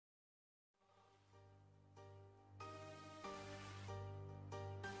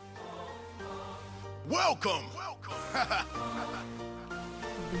Welcome.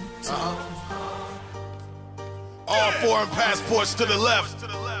 All foreign passports to the left.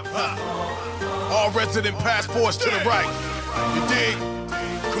 All resident passports to the right. You dig?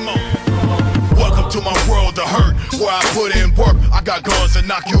 Come on. Welcome to my world of hurt, where I put in work. I got guns that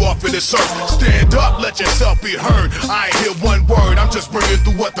knock you off of this earth. Stand up, let yourself be heard. I ain't hear one word, I'm just bringing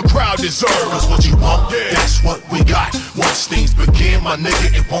through what the crowd deserves. Cause what you want, that's what we got. Once things begin, my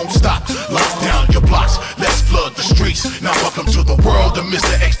nigga, it won't stop. Lock down your blocks, let's flood the streets. Now welcome to the world of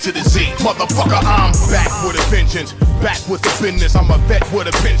Mr. X to the Z. Motherfucker, I'm back with a vengeance, back with the business. I'm a vet with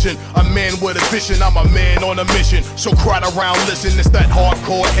a pension, a man with a vision. I'm a man on a mission, so crowd around, listen. It's that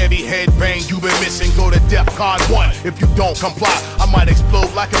hardcore, heavy head bang you've been missing. Go to DEFCON 1. If you don't comply, I might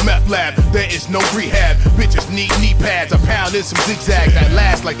explode like a meth lab. There is no rehab. Bitches need knee pads. A pound in some zigzags that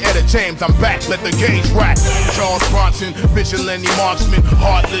last like Etta James. I'm back, let the gauge rack. Charles Bronson, vigilante marksman,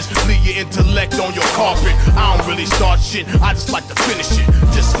 heartless. Leave your intellect on your carpet. I don't really start shit, I just like to finish it.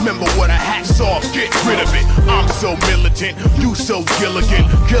 Dismember what a hacksaw, get rid of it. I'm so militant, you so Gilligan,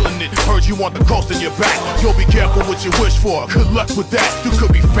 killing it. Heard you want the coast in your back. Yo, be careful what you wish for. Good luck with that. You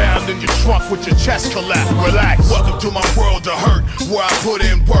could be found in your trunk with your chest collapse. Relax. Welcome to my world of hurt, where I put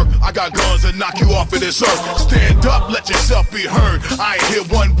in work. I got guns that knock you off of this earth. Stand up, let yourself be heard. I ain't hear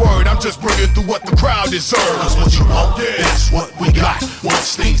one word, I'm just bringing through what the crowd deserves. Cause what you want, that's what we got.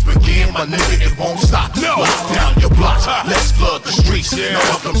 Once things begin, my nigga, it won't stop. Lock down your blocks, let's flood the streets. Now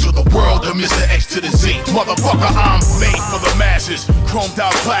welcome to the world of Mr. X to the Z. Motherfucker, I'm made for the masses. Chromed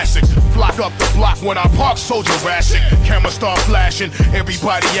out classics, flock up the block when I park, soldier ration. Cameras start flashing,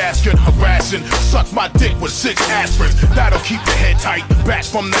 everybody asking, harassing. Suck my dick with 6 aspirins, that'll keep your head tight. Back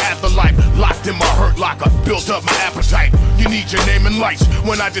from the afterlife, locked in my hurt locker, built up my appetite. You need your name and lights,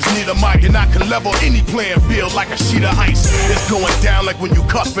 when I just need a mic. And I can level any playing field like a sheet of ice. It's going down like when you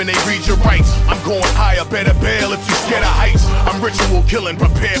cuff and they read your rights. I'm going higher, better bail if you scared of heights. I'm ritual killing,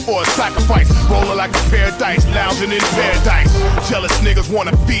 prepared for a sacrifice. Rolling like a pair of dice, lounging in paradise. Jealous niggas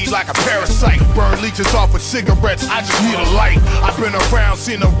wanna feed like a parasite. Burn leeches off with cigarettes, I just need a light. I've been around,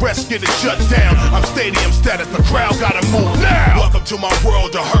 seen arrests get it shut down. I'm stadium status, the crowd gotta move now. Welcome to my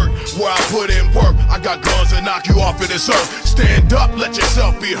world of hurt, where I put in work. I got guns that knock you off of this earth. Stand up, let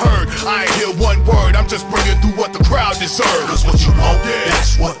yourself be heard. I ain't hear one word, I'm just bringing through what the crowd deserves. Cause what you want,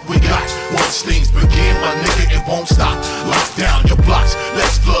 that's what we got. Once things begin, my nigga, it won't stop. Lock down your blocks,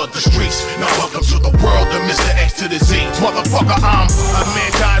 let's flood the streets. Now welcome to the world of Mr. X to the Z. Motherfucker, I'm a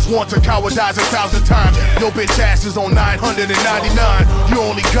man dies once, a coward dies 1,000 times. Your bitch ass is on 999. You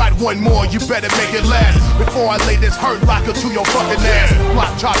only got one more, you better make it last. Before I lay this hurt locker to your fucking ass.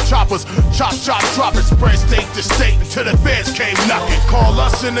 Block chop choppers, chop drop it. Spread state to state until the feds came knocking. Call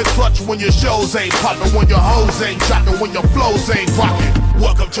us in the clutch when your shows ain't popping, when your hoes ain't jocking, when your flows ain't rocking.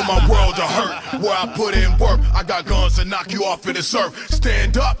 Welcome to my world of hurt, where I put in work. I got guns that knock you off of this earth.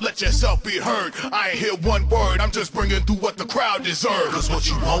 Stand up, let yourself be heard. I ain't hear one word, I'm just bringing through what the crowd deserves. Cause what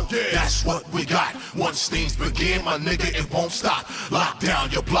you want, that's what we got. Once things begin, my nigga, it won't stop. Lock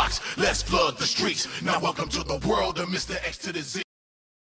down your blocks, let's flood the streets. Now welcome to the world of Mr. X to the Z.